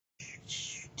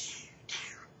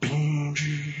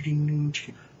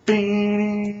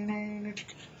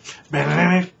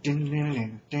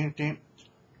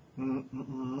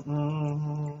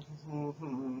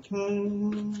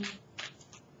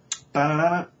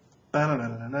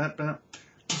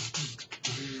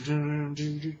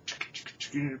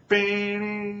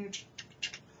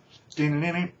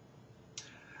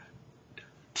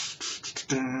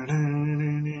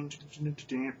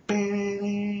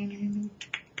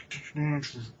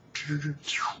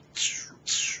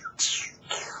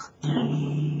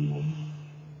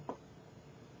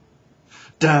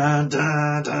Da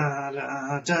da da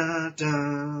da da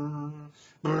da.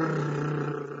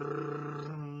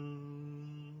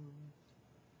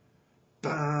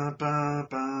 Ba ba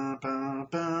ba ba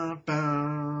ba ba.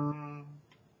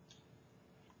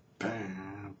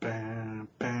 Bam bam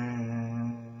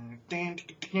bam. Ding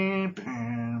ding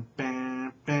bam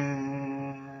bam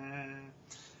bam.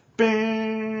 Bam.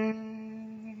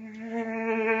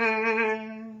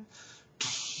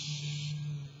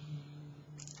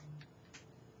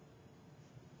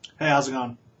 Hey, how's it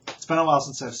going? It's been a while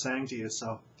since I've sang to you,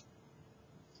 so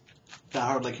that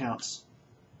hardly counts.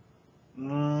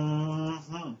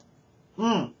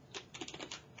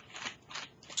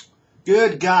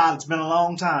 Good God, it's been a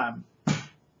long time.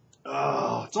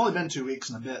 Oh, it's only been 2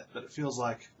 weeks and a bit, but it feels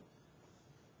like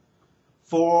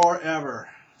forever.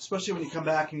 Especially when you come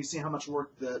back and you see how much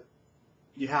work that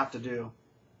you have to do.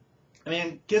 I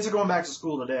mean, kids are going back to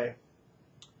school today.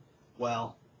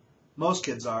 Well, most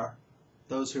kids are.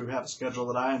 Those who have a schedule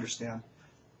that I understand.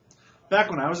 Back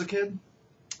when I was a kid,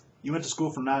 you went to school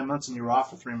for 9 months and you were off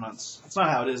for 3 months. That's not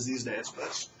how it is these days,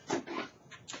 but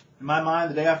in my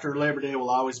mind, the day after Labor Day will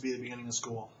always be the beginning of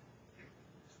school.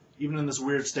 Even in this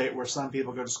weird state where some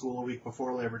people go to school a week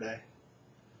before Labor Day.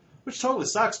 Which totally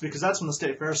sucks because that's when the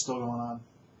state fair is still going on.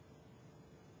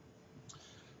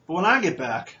 But when I get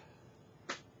back,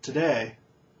 today,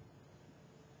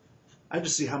 I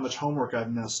just see how much homework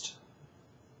I've missed.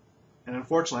 And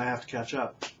unfortunately, I have to catch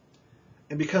up.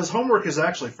 And because homework is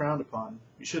actually frowned upon,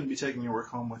 you shouldn't be taking your work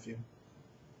home with you.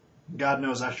 God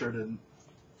knows I sure didn't.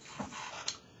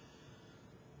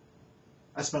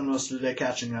 I spent most of the day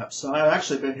catching up. So I've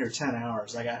actually been here 10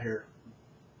 hours. I got here,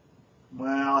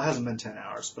 well, it hasn't been 10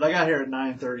 hours, but I got here at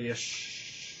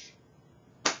 9:30-ish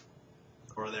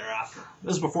or thereafter.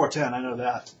 This is before 10, I know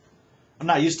that. I'm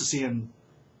not used to seeing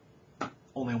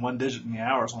only one digit in the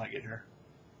hours when I get here.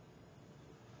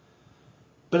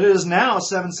 But it is now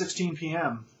 7:16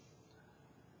 p.m.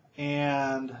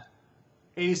 and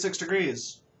 86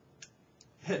 degrees.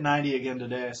 Hit 90 again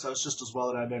today, so it's just as well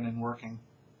that I've been in working.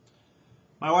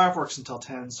 My wife works until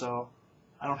 10, so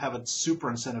I don't have a super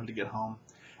incentive to get home.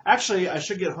 Actually, I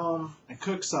should get home and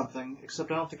cook something, except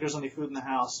I don't think there's any food in the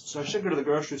house, so I should go to the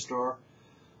grocery store.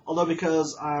 Although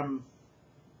because I'm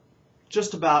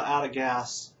just about out of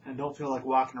gas and don't feel like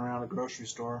walking around a grocery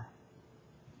store.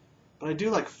 But I do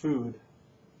like food.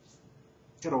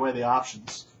 Gotta weigh the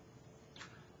options.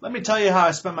 Let me tell you how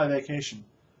I spent my vacation.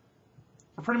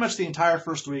 For pretty much the entire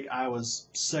first week, I was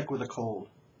sick with a cold.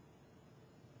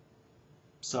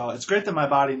 So it's great that my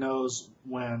body knows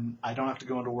when I don't have to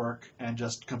go into work and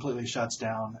just completely shuts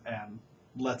down and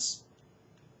lets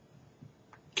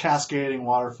cascading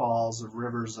waterfalls of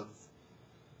rivers of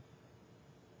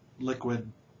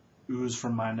liquid ooze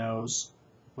from my nose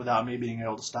without me being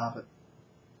able to stop it.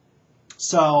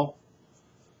 So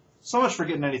much for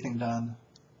getting anything done.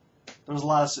 There was a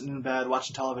lot of sitting in bed,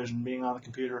 watching television, being on the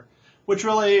computer, which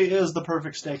really is the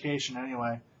perfect staycation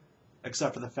anyway,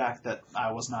 except for the fact that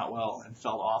I was not well and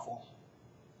felt awful.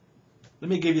 Let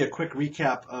me give you a quick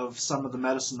recap of some of the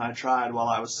medicine I tried while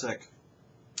I was sick.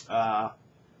 I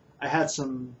had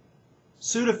some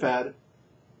Sudafed,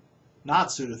 not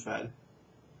Sudafed,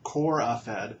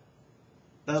 Corafed.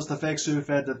 That was the fake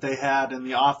Sudafed that they had in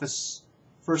the office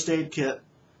first aid kit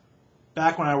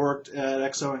back when I worked at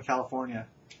XO in California.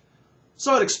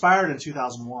 So it expired in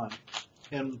 2001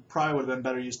 and probably would have been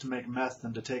better used to make meth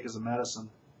than to take as a medicine.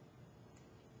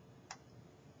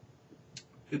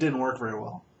 It didn't work very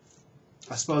well.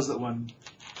 I suppose that when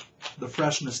the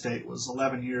freshness date was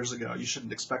 11 years ago, you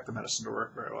shouldn't expect the medicine to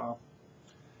work very well.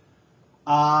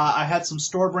 I had some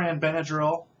store brand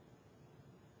Benadryl,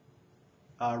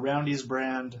 Roundy's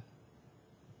brand,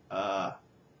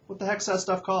 what the heck's that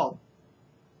stuff called?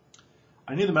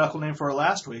 I knew the medical name for it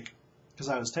last week because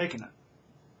I was taking it.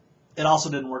 It also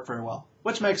didn't work very well,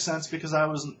 which makes sense because I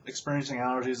wasn't experiencing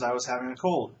allergies, I was having a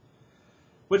cold.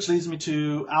 Which leads me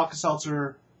to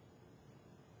Alka-Seltzer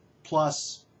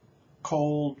plus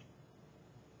cold.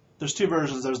 There's two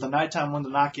versions. There's the nighttime one to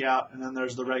knock you out, and then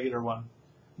there's the regular one.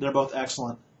 They're both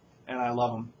excellent, and I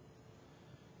love them.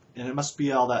 And it must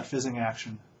be all that fizzing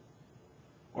action.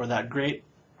 or that great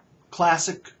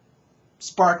classic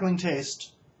sparkling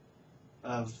taste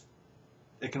of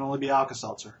it can only be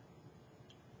Alka-Seltzer.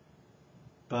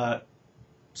 But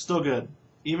still good.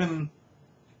 Even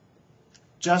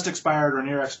just expired or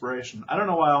near expiration. I don't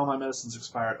know why all my medicine's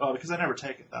expired. Oh, because I never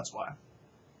take it, that's why.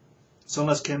 So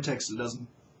unless Kim takes it, it doesn't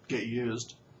get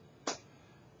used.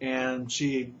 And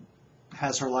she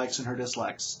has her likes and her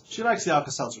dislikes. She likes the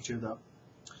Alka-Seltzer too, though.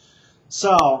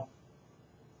 So,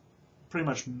 pretty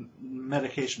much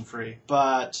medication-free,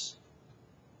 but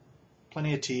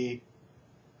plenty of tea.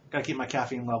 Gotta keep my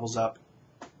caffeine levels up.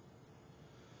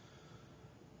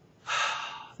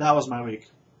 That was my week.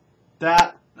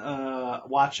 That,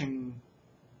 watching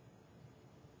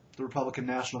the Republican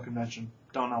National Convention.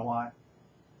 Don't know why.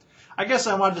 I guess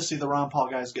I wanted to see the Ron Paul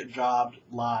guys get jobbed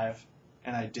live,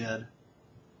 and I did.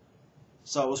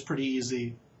 So it was pretty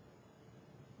easy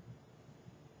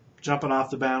jumping off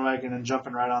the bandwagon and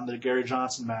jumping right on the Gary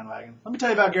Johnson bandwagon. Let me tell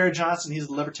you about Gary Johnson. He's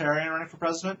a libertarian running for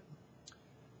president.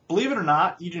 Believe it or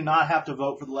not, you do not have to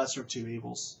vote for the lesser of two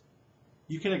evils.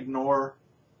 You can ignore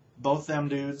both them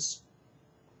dudes.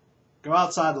 Go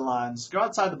outside the lines. Go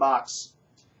outside the box.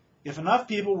 If enough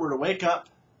people were to wake up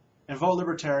and vote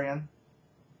libertarian,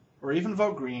 or even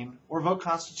vote green, or vote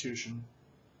Constitution,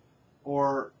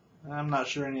 or I'm not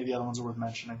sure any of the other ones are worth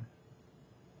mentioning.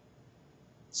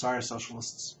 Sorry,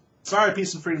 socialists. Sorry,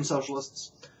 peace and freedom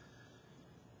socialists.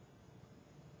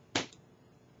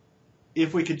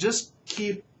 If we could just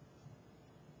keep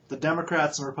the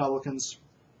Democrats and Republicans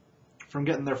from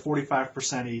getting their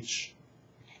 45% each,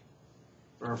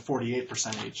 or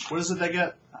 48% each. What is it they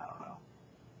get? I don't know.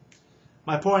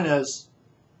 My point is,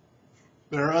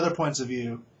 there are other points of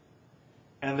view,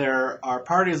 and there are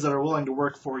parties that are willing to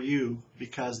work for you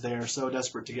because they are so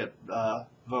desperate to get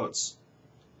votes.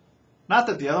 Not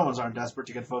that the other ones aren't desperate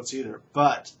to get votes either,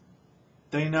 but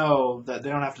they know that they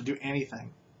don't have to do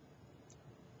anything.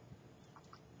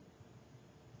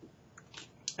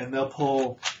 And they'll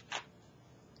pull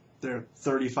their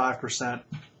 35%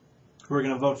 who are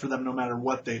going to vote for them no matter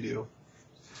what they do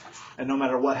and no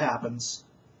matter what happens.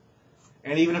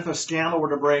 And even if a scandal were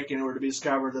to break and it were to be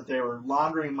discovered that they were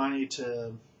laundering money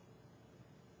to,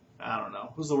 I don't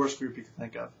know, who's the worst group you can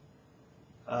think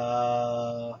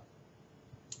of?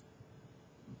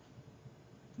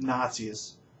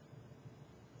 Nazis.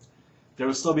 There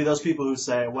would still be those people who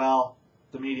say, well,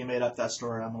 the media made up that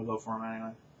story, I'm going to vote for them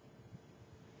anyway.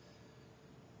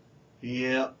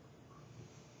 Yep.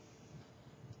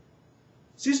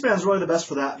 C-SPAN is really the best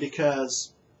for that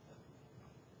because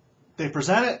they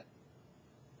present it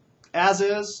as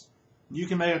is. You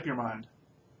can make up your mind.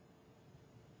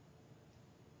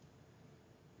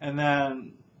 And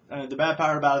then the bad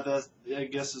part about it, I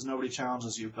guess, is nobody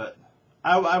challenges you. But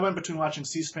I went between watching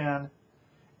C-SPAN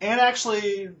and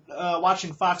actually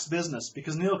watching Fox Business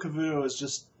because Neil Cavuto is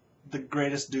just the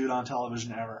greatest dude on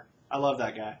television ever. I love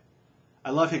that guy. I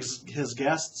love his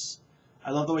guests. I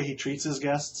love the way he treats his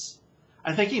guests.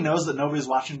 I think he knows that nobody's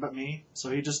watching but me, so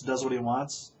he just does what he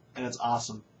wants, and it's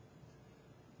awesome.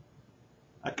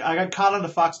 I got caught on the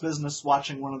Fox Business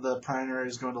watching one of the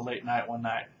primaries going to late night one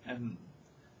night, and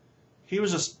he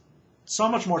was just so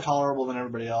much more tolerable than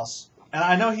everybody else. And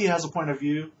I know he has a point of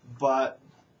view, but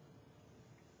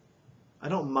I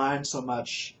don't mind so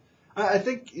much. I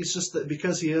think it's just that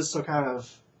because he is so kind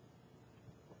of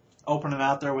open and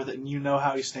out there with it, and you know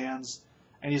how he stands,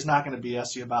 and he's not going to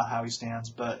BS you about how he stands,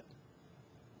 but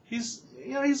he's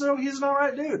an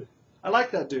alright dude. I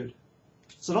like that dude.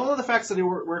 So don't let the fact that he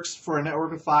works for a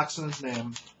network with Fox in his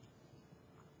name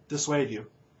dissuade you.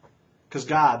 Because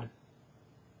God,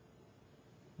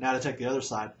 now to take the other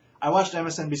side. I watched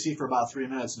MSNBC for about 3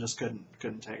 minutes and just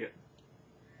couldn't take it.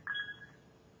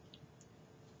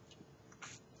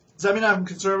 Does that mean I'm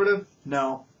conservative?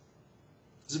 No.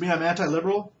 Does it mean I'm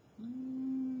anti-liberal?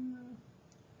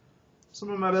 Some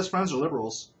of my best friends are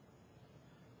liberals.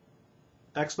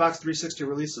 Xbox 360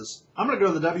 releases. I'm going to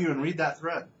go to the W and read that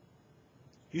thread.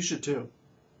 You should too.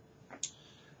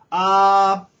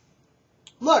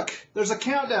 Look, there's a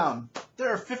countdown. There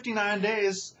are 59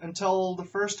 days until the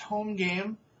first home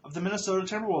game of the Minnesota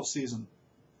Timberwolves season.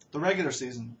 The regular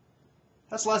season.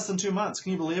 That's less than 2 months.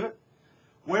 Can you believe it?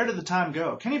 Where did the time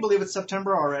go? Can you believe it's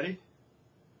September already?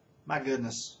 My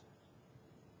goodness.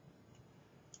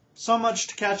 So much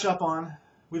to catch up on.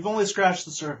 We've only scratched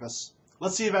the surface.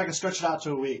 Let's see if I can stretch it out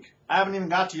to a week. I haven't even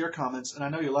got to your comments, and I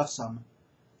know you left some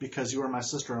because you were my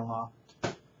sister-in-law.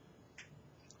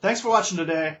 Thanks for watching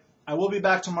today. I will be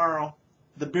back tomorrow.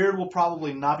 The beard will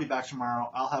probably not be back tomorrow.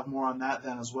 I'll have more on that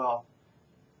then as well.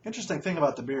 Interesting thing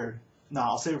about the beard. No,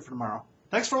 I'll save it for tomorrow.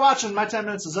 Thanks for watching. My 10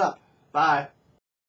 minutes is up. Bye.